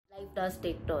us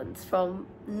take turns, from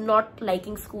not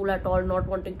liking school at all, not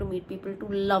wanting to meet people, to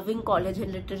loving college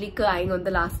and literally crying on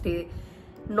the last day,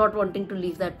 not wanting to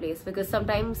leave that place, because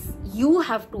sometimes you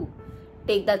have to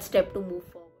take that step to move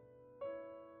forward.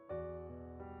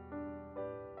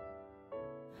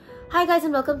 Hi guys,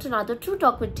 and welcome to another True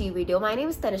Talk with T video. My name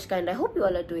is Tanishka and I hope you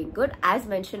all are doing good. As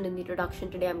mentioned in the introduction,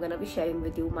 today I'm going to be sharing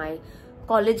with you my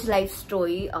college life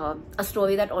story, a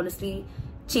story that honestly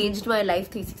changed my life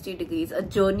 360 degrees, a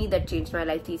journey that changed my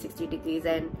life 360 degrees,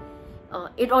 and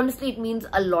it means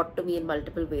a lot to me in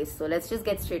multiple ways. So let's just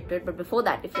get straight to it. But before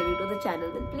that, if you're new to the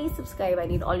channel, then please subscribe. I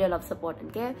need all your love, support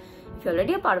and care. If you're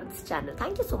already a part of this channel,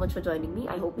 thank you so much for joining me.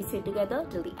 I hope we stay together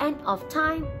till the end of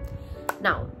time.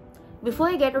 Now, before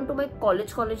I get onto my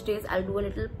college days, I'll do a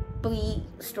little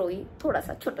pre-story, thoda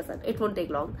sa, chota sa. It won't take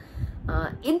long.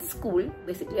 In school,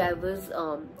 basically, I was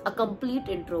a complete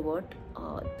introvert.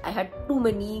 I had too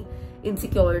many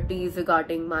insecurities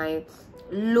regarding my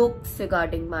looks,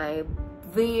 regarding my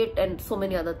weight, and so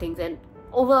many other things. And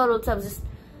overall, also, I was just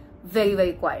very,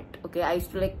 very quiet. Okay, I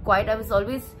used to like quiet. I was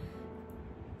always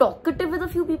talkative with a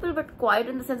few people, but quiet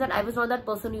in the sense that I was not that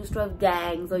person who used to have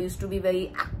gangs or used to be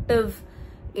very active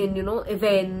in, you know,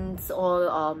 events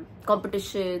or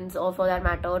competitions, or for that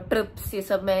matter trips. ये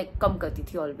सब मैं कम करती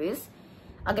थी always,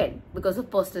 again because of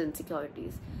personal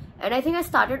insecurities. And I think I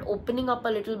started opening up a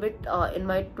little bit in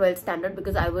my 12th standard,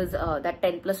 because I was that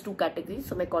 10+2 category,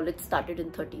 so my college started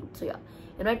in 13. So yeah,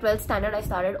 in my 12th standard I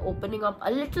started opening up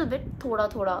a little bit,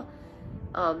 thoda.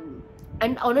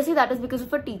 And honestly that is because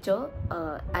of a teacher.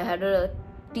 I had a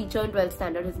teacher in 12th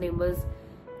standard. His name was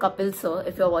Kapil sir.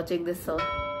 If you're watching this, sir,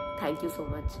 thank you so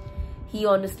much. He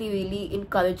honestly really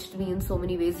encouraged me in so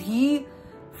many ways. He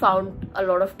found a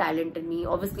lot of talent in me.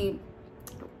 Obviously,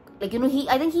 like, you know,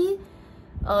 I think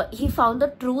he found the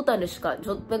true Tanishka.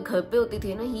 Jo main ghar pe hoti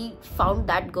thi na, he found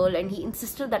that girl and he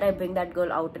insisted that I bring that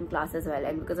girl out in class as well.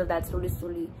 And because of that,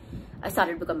 slowly I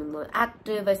started becoming more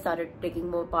active. I started taking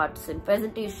more parts in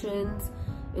presentations,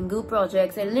 in group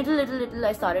projects, and little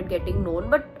I started getting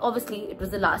known. But obviously it was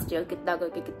the last year, kitna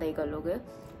karke kitna hi kar loge.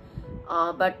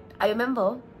 But I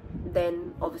remember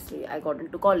then obviously I got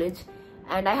into college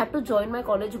and I had to join my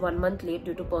college 1 month late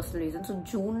due to personal reasons. So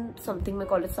June something my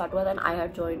college started was, and I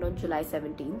had joined on July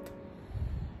 17th.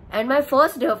 And my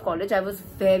first day of college, I was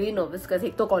very nervous because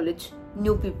ek to college,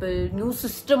 new people, new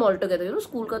system altogether. You know,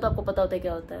 school ka to aapko pata hota hai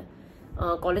kya hota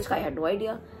hai. College ka I had no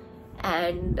idea.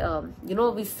 And you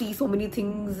know, we see so many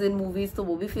things in movies, so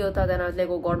wo bhi fear tha. Then I was like,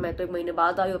 oh god, main to ek mahine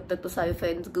baad aayi, ab tak to sare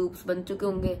friends groups ban chuke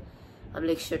honge. I'm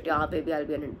like, shit, yeah, baby, I'll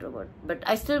be an introvert. But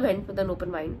I still went with an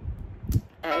open mind.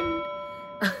 And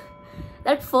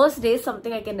that first day is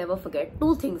something I can never forget.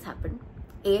 Two things happened.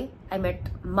 A, I met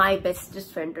my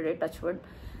bestest friend today, touchwood.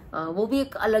 वो भी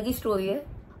एक अलग ही story है.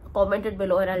 Comment it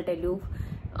below and I'll tell you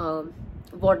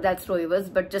what that story was.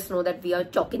 But just know that we are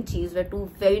chalk and cheese. We're two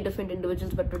very different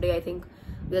individuals. But today I think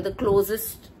we are the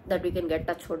closest that we can get,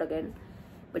 touchwood again.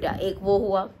 But yeah, ek wo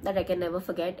hua that I can never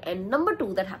forget. And number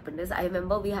two that happened is, I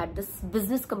remember we had this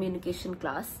business communication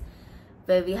class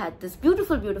where we had this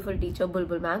beautiful teacher,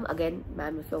 Bulbul ma'am. Again,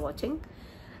 ma'am, if you're watching,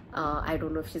 I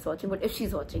don't know if she's watching, but if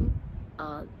she's watching,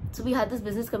 so we had this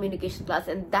business communication class,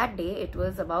 and that day it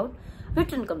was about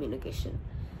written communication.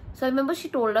 So I remember she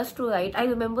told us to write, I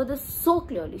remember this so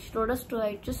clearly, she told us to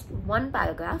write just one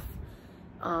paragraph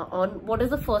on what is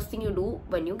the first thing you do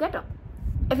when you get up.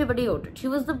 Everybody wrote it. She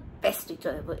was the best teacher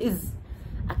ever, is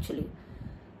actually.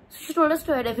 So she told us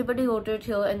to write, everybody wrote it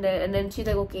here and there, and then she's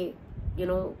like, okay, you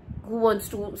know, who wants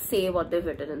to say what they've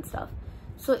written and stuff.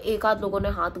 So ek aad logon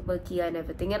ne haath upar kiya and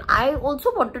everything, and I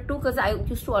also wanted to, because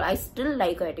I still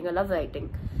like writing, I love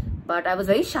writing, but I was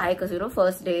very shy because, you know,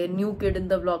 first day, new kid in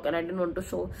the block, and I didn't want to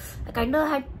show. I kind of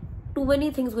had too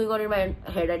many things going on in my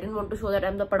head. I didn't want to show that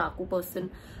I'm the padaku person.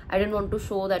 I didn't want to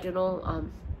show that, you know,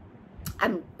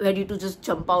 I'm ready to just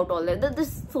jump out all that.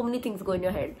 There's so many things go in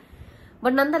your head.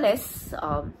 But nonetheless,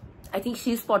 I think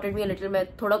she spotted me a little. I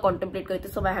thoda contemplate kar rahi thi,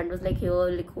 so my hand was like, here,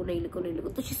 likho, nahi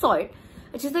likho. So she saw it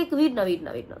and she's like, read now.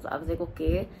 So I was like,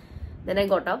 okay. Then I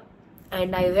got up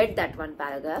and I read that one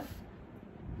paragraph.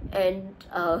 And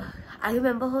I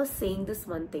remember her saying this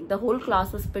one thing. The whole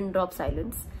class was pin drop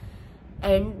silence.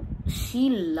 And she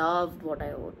loved what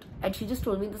I wrote. And she just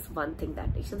told me this one thing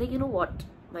that day. She's like, you know what,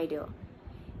 my dear?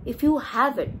 If you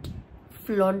have it,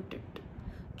 flaunt it.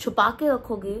 छुपा के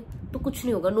रखोगे तो कुछ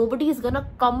नहीं होगा. Nobody is gonna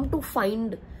come to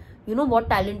find, you know, what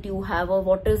talent you have or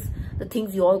what is the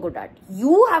things you're good at.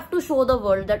 You have to show the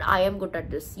world that I am good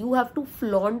at this. You have to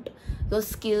flaunt your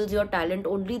skills, your talent.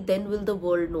 Only then will the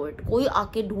world know it. कोई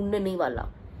आके ढूंढने नहीं वाला.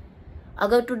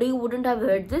 Agar today you wouldn't have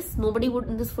heard this, nobody would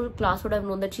in this full class would have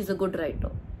known that she's a good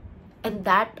writer. And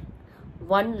that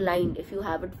one line, if you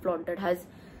have it flaunted, has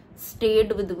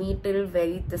stayed with me till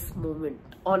very this moment.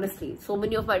 Honestly, so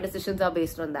many of my decisions are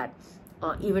based on that,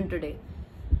 even today.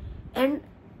 And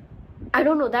I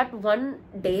don't know, that one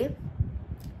day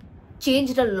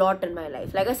changed a lot in my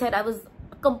life. Like I said, I was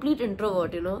a complete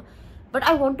introvert, you know, but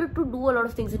I wanted to do a lot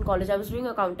of things in college. I was doing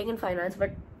accounting and finance,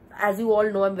 but as you all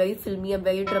know, I'm very filmy, I'm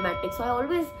very dramatic, so I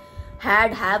always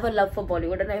have a love for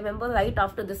Bollywood. And I remember right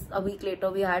after this, a week later,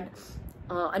 we had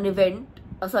an event,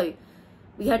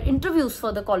 we had interviews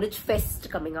for the college fest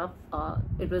coming up.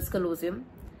 It was Colosseum,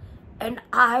 and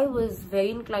I was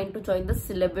very inclined to join the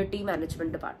celebrity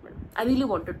management department. I really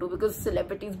wanted to, because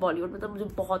celebrities Bollywood में तो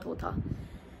मुझे बहुत वो था.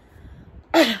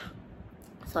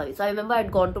 Sorry. So I remember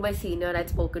I'd gone to my senior and I'd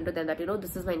spoken to them that, you know,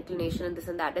 this is my inclination and this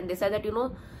and that, and they said that, you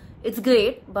know, it's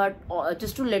great, but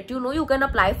just to let you know, you can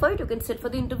apply for it, you can sit for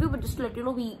the interview, but just to let you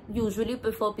know, we usually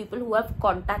prefer people who have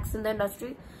contacts in the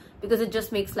industry, because it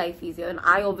just makes life easier. And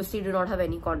I obviously did not have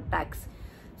any contacts,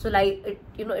 so like it,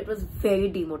 you know, it was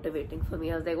very demotivating for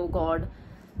me. I was like, oh god.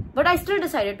 But I still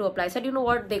decided to apply. I said, you know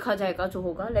what, dekha jayega jo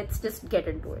hoga, let's just get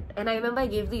into it. And I remember I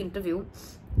gave the interview.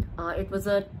 It was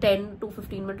a 10 to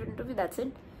 15 minute interview, that's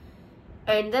it.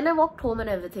 And then I walked home and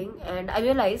everything, and I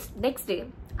realized next day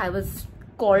I was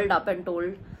called up and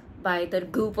told by the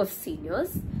group of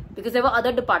seniors, because there were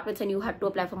other departments and you had to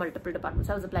apply for multiple departments.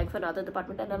 I was applying for another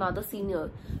department, and another senior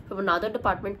from another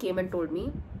department came and told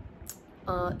me,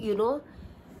 you know,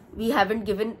 we haven't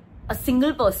given a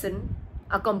single person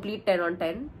a complete 10 on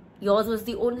 10. Yours was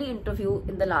the only interview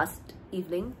in the last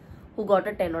evening who got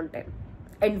a 10 on 10.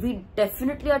 And we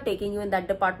definitely are taking you in that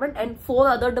department, and 4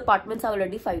 other departments are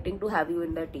already fighting to have you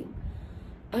in their team.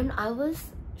 And I was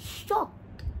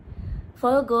shocked.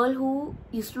 For a girl who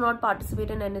used to not participate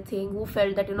in anything, who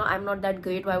felt that, you know, I'm not that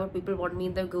great, why would people want me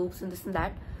in their groups and this and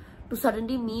that, to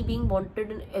suddenly me being wanted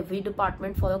in every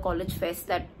department for a college fest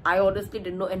that I honestly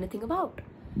didn't know anything about.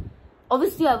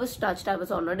 Obviously, I was touched, I was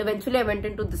honored. Eventually, I went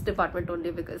into this department only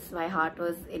because my heart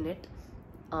was in it.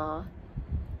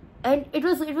 And it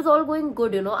was all going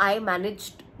good, you know. I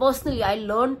managed, personally, I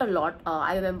learned a lot.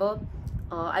 I remember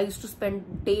I used to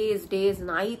spend days,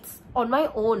 nights on my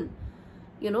own,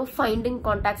 you know, finding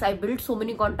contacts. I built so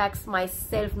many contacts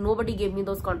myself. Nobody gave me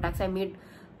those contacts. I made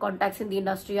contacts in the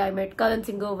industry. I met Karan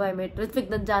Singh, I met Ritvik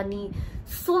Danjani,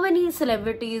 so many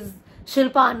celebrities,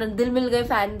 Shilpa Anand, Dil Mil Gaye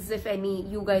fans, if any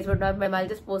you guys would not remember. I'll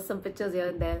just post some pictures here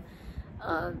and there.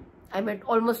 I met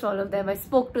almost all of them. I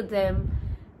spoke to them.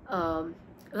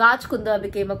 Raj Kunda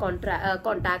became a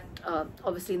contact,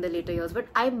 obviously in the later years, but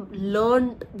I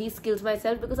learned these skills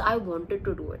myself because I wanted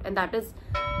to do it. And that is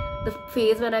the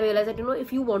phase when I realized that, you know,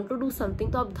 if you want to do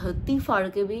something, to aap dharti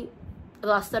faad ke bhi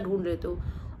rasta dhoond rehte ho.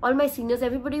 All my seniors,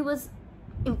 everybody was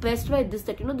impressed by this,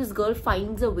 that, you know, this girl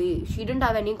finds a way. She didn't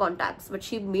have any contacts, but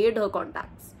she made her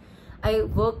contacts. I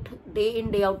worked day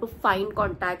in, day out to find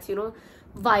contacts, you know,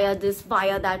 via this,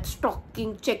 via that,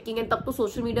 stalking, checking, and tab to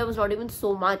social media was not even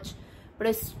so much. But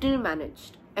I still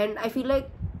managed. And I feel like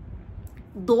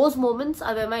those moments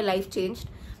are where my life changed.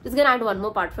 Just gonna add one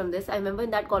more part from this. I remember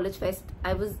in that college fest,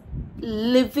 I was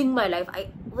living my life. I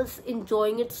was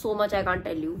enjoying it so much, I can't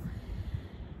tell you.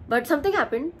 But something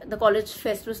happened. The college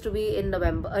fest was to be in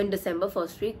December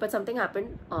first week. But something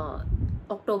happened.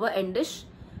 October endish.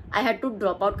 I had to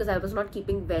drop out because I was not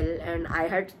keeping well. And I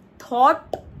had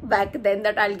thought back then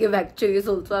that I'll give Actuaries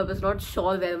also. I was not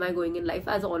sure where am I going in life,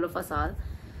 as all of us are.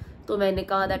 So मैंने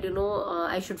कहा that, you know,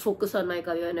 I should focus on my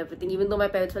career and everything, even though my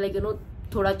parents were like, you know,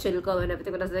 thoda chill karo and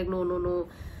everything, but I was like, no,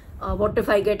 what if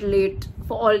I get late?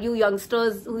 For all you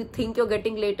youngsters who think you're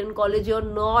getting late in college, you're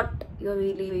not, you're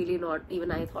really not.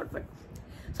 Even I thought. But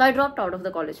so I dropped out of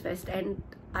the college fest, and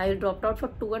I dropped out for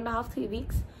 2.5-3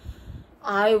 weeks.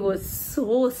 I was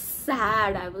so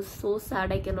sad.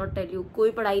 I cannot tell you.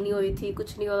 कोई पढ़ाई नहीं हो रही थी,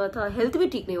 कुछ नहीं हो रहा था, health भी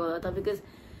ठीक नहीं हो रहा था, because,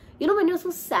 you know, when you're so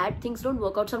sad, things don't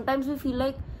work out. Sometimes we feel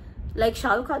like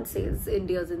Shah Rukh Khan says in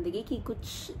Dear Zindagi, कि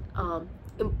कुछ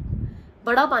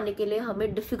बड़ा पाने के लिए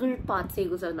हमें difficult path से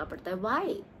गुजरना पड़ता है.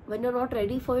 Why? When you're not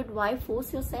ready for it, why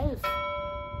force yourself?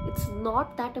 It's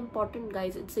not that important,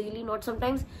 guys. It's really not.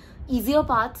 Sometimes easier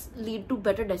paths lead to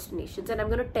better destinations, and I'm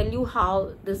going to tell you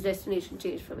how this destination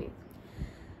changed for me.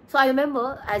 So I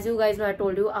remember, as you guys know, I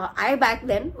told you, I back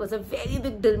then was a very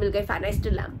big Dil Mil Gaye fan. I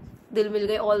still am. Dil Mil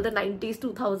Gaye, all the 90s,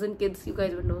 2000 kids, you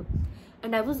guys would know.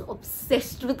 And I was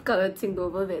obsessed with Karan Singh.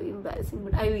 Very embarrassing,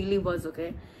 but I really was,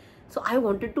 okay. So I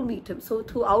wanted to meet him. So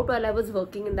throughout while I was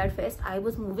working in that fest, I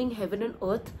was moving heaven and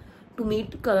earth to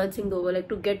meet Karan Singh, like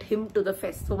to get him to the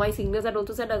fest. So my seniors had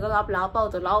also said, agar aap la pao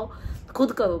to lao,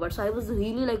 khud karo. But so I was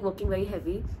really like working very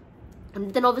heavy.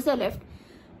 And then obviously I left.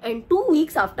 And 2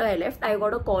 weeks after I left, I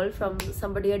got a call from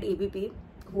somebody at ABP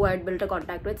who I had built a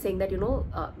contact with, saying that,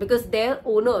 because their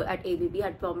owner at ABP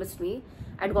had promised me,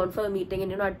 I'd gone for a meeting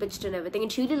and, I'd pitched and everything.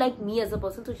 And she really liked me as a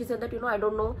person. So she said that, I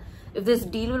don't know if this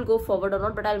deal will go forward or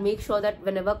not, but I'll make sure that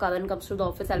whenever Karan comes to the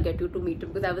office, I'll get you to meet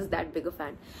him, because I was that big a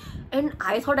fan. And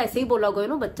I thought I say bola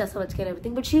go, bacha samajh ke and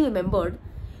everything. But she remembered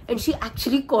and she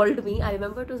actually called me. I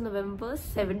remember it was November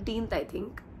 17th, I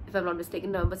think, if I'm not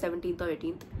mistaken, November 17th or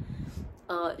 18th.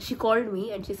 She called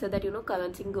me and she said that,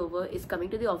 Karan Singh is coming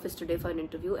to the office today for an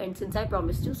interview, and since I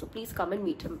promised you, so please come and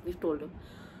meet him. We've told him.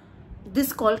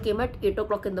 This call came at 8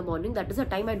 o'clock in the morning. That is a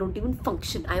time I don't even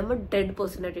function. I am a dead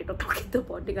person at 8 o'clock in the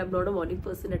morning. I'm not a morning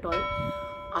person at all.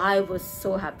 I was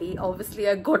so happy. Obviously,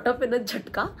 I got up in a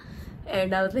jhatka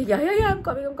and I was like, yeah, I'm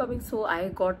coming. So I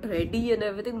got ready and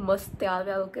everything. Mast tayar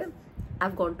hai, okay.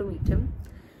 I've gone to meet him.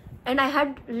 And I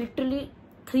had literally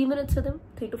 3 minutes with him,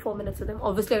 3 to 4 minutes with him.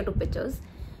 Obviously, I took pictures.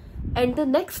 And the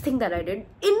next thing that I did,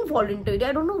 involuntarily,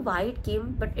 I don't know why it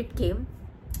came, but it came.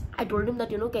 I told him that,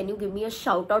 can you give me a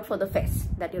shout out for the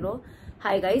fest? That,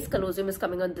 hi guys, Colosseum is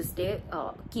coming on this day.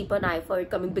 Keep an eye for it.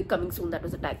 Coming soon. That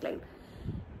was the tagline.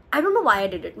 I don't know why I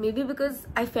did it. Maybe because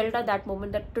I felt at that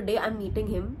moment that today I'm meeting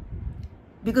him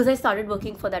because I started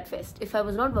working for that fest. If I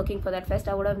was not working for that fest,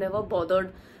 I would have never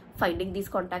bothered finding these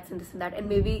contacts and this and that. And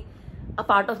maybe a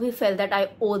part of me felt that I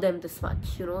owe them this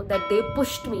much, that they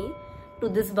pushed me to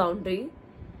this boundary.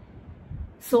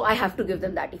 So I have to give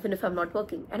them that, even if I'm not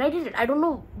working. And I did it. I don't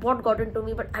know what got into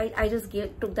me, but I just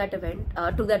took that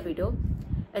video.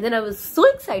 And then I was so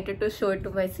excited to show it to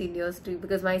my seniors too,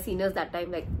 because my seniors that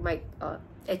time, like my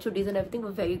HODs and everything,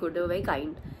 were very good. They were very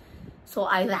kind. So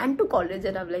I ran to college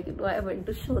and I'm like, I went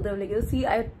to show them, like, see,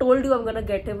 I told you I'm going to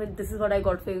get him and this is what I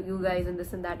got for you guys and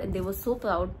this and that. And they were so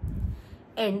proud.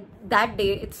 And that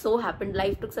day, it so happened,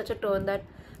 life took such a turn that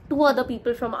 2 other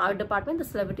people from our department, the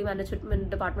celebrity management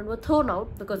department, were thrown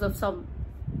out because of some,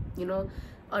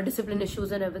 discipline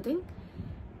issues and everything.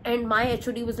 And my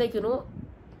HOD was like,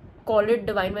 call it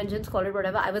divine vengeance, call it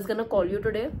whatever. I was gonna call you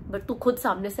today, but tu khud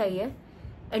samne se aayi hai,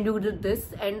 and you did this,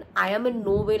 and I am in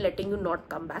no way letting you not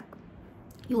come back.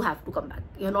 You have to come back.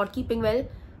 You're not keeping well.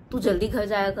 Tu jaldi ghar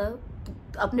jayega.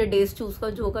 Apne days choose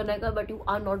kar jo karna hai, but you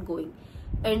are not going.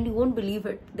 And you won't believe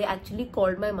it, they actually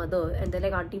called my mother and they're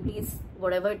like, auntie, please,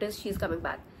 whatever it is, she's coming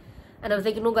back. And I was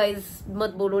like, guys,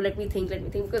 mat bolo, let me think,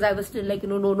 because I was still like,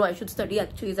 no, I should study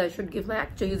Actuaries, I should give my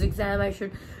Actuaries exam, I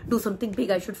should do something big,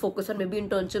 I should focus on maybe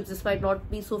internships, this might not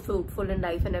be so fruitful in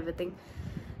life and everything.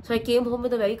 So I came home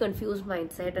with a very confused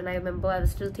mindset, and I remember I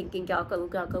was still thinking, kya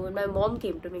karu, and my mom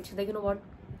came to me and she's like, what,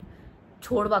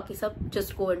 chhod baki sab,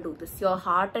 just go and do this. Your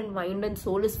heart and mind and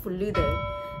soul is fully there.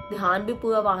 ध्यान भी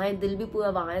पूरा वहाँ है, दिल भी पूरा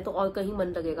वहाँ है, तो और कहीं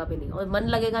मन लगेगा भी नहीं, और मन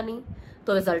लगेगा नहीं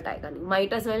तो रिजल्ट आएगा नहीं.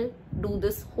 Might as well do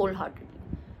this wholeheartedly.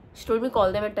 She told me,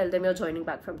 call them and tell them you're joining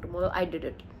back from tomorrow. I did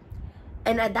it.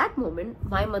 And at that moment,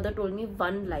 my mother told me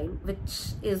one line,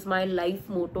 which is my life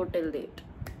motto till date.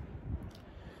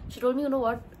 She told me,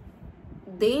 what?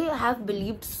 They have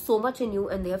believed so much in you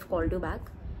and they have called you back.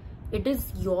 It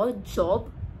is your job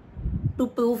to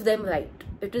prove them right.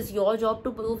 It is your job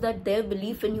to prove that their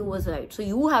belief in you was right. So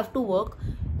you have to work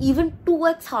even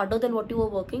 2x harder than what you were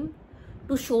working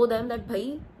to show them that,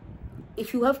 bhai,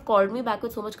 if you have called me back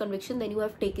with so much conviction, then you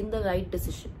have taken the right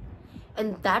decision.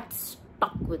 And that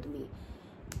stuck with me.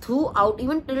 Throughout,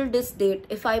 even till this date,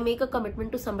 if I make a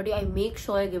commitment to somebody, I make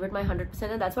sure I give it my 100%.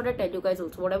 And that's what I tell you guys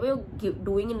also. Whatever you're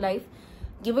doing in life,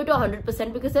 give it your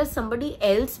 100%, because there's somebody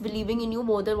else believing in you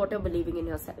more than what you're believing in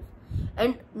yourself.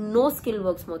 And no skill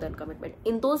works more than commitment.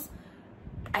 In those,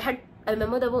 I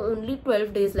remember there were only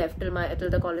 12 days left till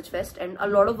the college fest, and a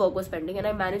lot of work was pending, and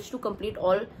I managed to complete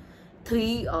all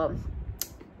 3.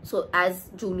 So as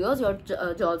juniors, your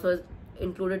jobs were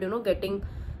included, getting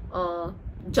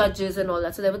judges and all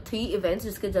that. So there were 3 events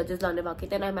jiske judges lane baki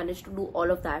the, and I managed to do all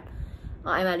of that.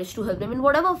 I managed to help them in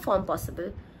whatever form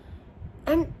possible.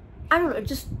 And I don't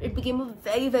know, it became a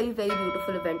very, very, very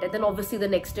beautiful event. And then obviously the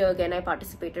next year again, I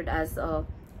participated as a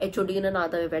HOD in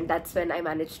another event. That's when I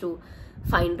managed to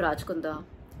find Rajkunda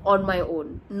on my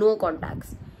own, no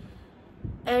contacts.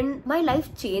 And my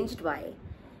life changed. Why?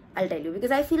 I'll tell you.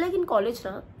 Because I feel like in college,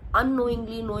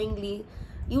 unknowingly, knowingly,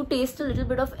 you taste a little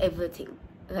bit of everything,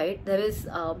 right? There is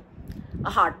a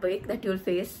heartbreak that you'll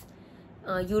face.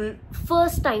 You'll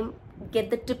first time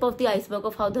get the tip of the iceberg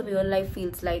of how the real life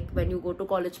feels like when you go to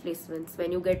college placements,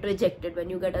 when you get rejected, when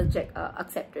you get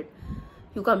accepted.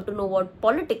 You come to know what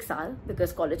politics are,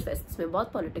 because college fests mein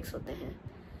bahut politics hote hain.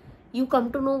 You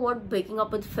come to know what breaking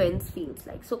up with friends feels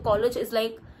like. So college is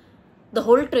like the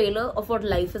whole trailer of what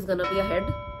life is gonna be ahead,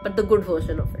 but the good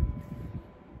version of it.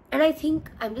 And I think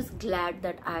I'm just glad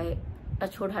that I,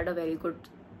 touchwood, had a very good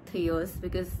 3 years,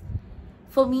 because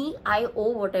for me, I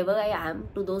owe whatever I am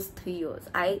to those 3 years.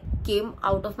 I came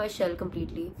out of my shell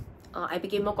completely. I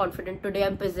became more confident. Today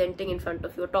I'm presenting in front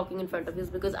of you or talking in front of you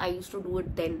because I used to do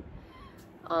it then.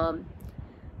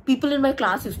 People in my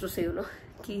class used to say,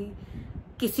 कि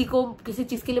किसी को किसी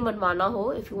चीज के लिए मनवाना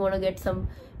हो, if you want to get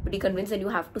somebody convinced, then you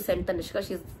have to send Tanishka.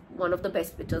 She's one of the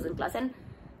best pitchers in class. And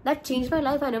that changed my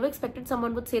life. I never expected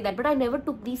someone would say that, but I never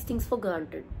took these things for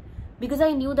granted, because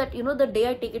I knew that, the day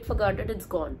I take it for granted, it's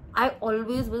gone. I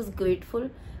always was grateful,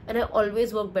 and I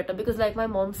always worked better, because like my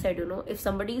mom said, if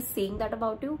somebody is saying that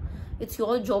about you, it's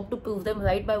your job to prove them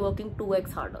right by working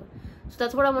 2x harder. So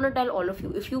that's what I want to tell all of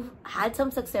you. If you've had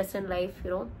some success in life,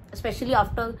 especially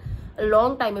after a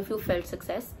long time, if you felt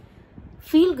success,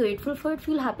 feel grateful for it,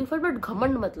 feel happy for it, but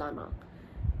ghamand mat lana.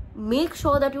 Make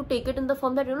sure that you take it in the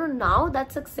form that, now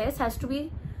that success has to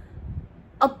be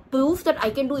a proof that I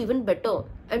can do even better.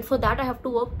 And for that, I have to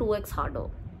work 2x harder.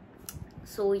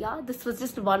 So yeah, this was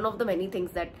just one of the many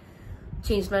things that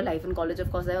changed my life in college.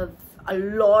 Of course, I have a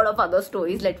lot of other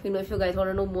stories. Let me know if you guys want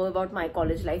to know more about my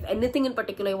college life. Anything in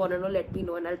particular you want to know, let me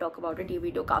know and I'll talk about it. This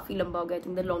video काफी लंबा हो गया, I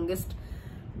think the longest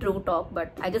true talk,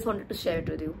 but I just wanted to share it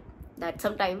with you. That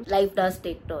sometimes life does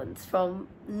take turns, from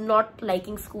not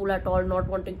liking school at all, not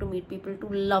wanting to meet people, to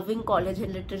loving college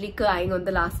and literally crying on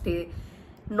the last day,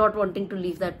 not wanting to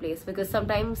leave that place, because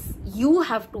sometimes you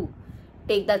have to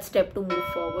take that step to move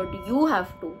forward. You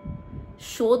have to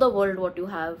show the world what you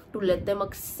have, to let them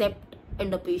accept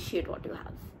and appreciate what you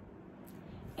have.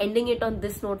 Ending it on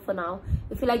this note for now.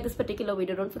 If you like this particular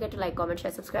video, don't forget to like, comment,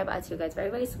 share, subscribe. I'll see you guys very,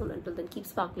 very soon. Until then, keep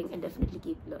sparkling and definitely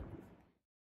keep learning.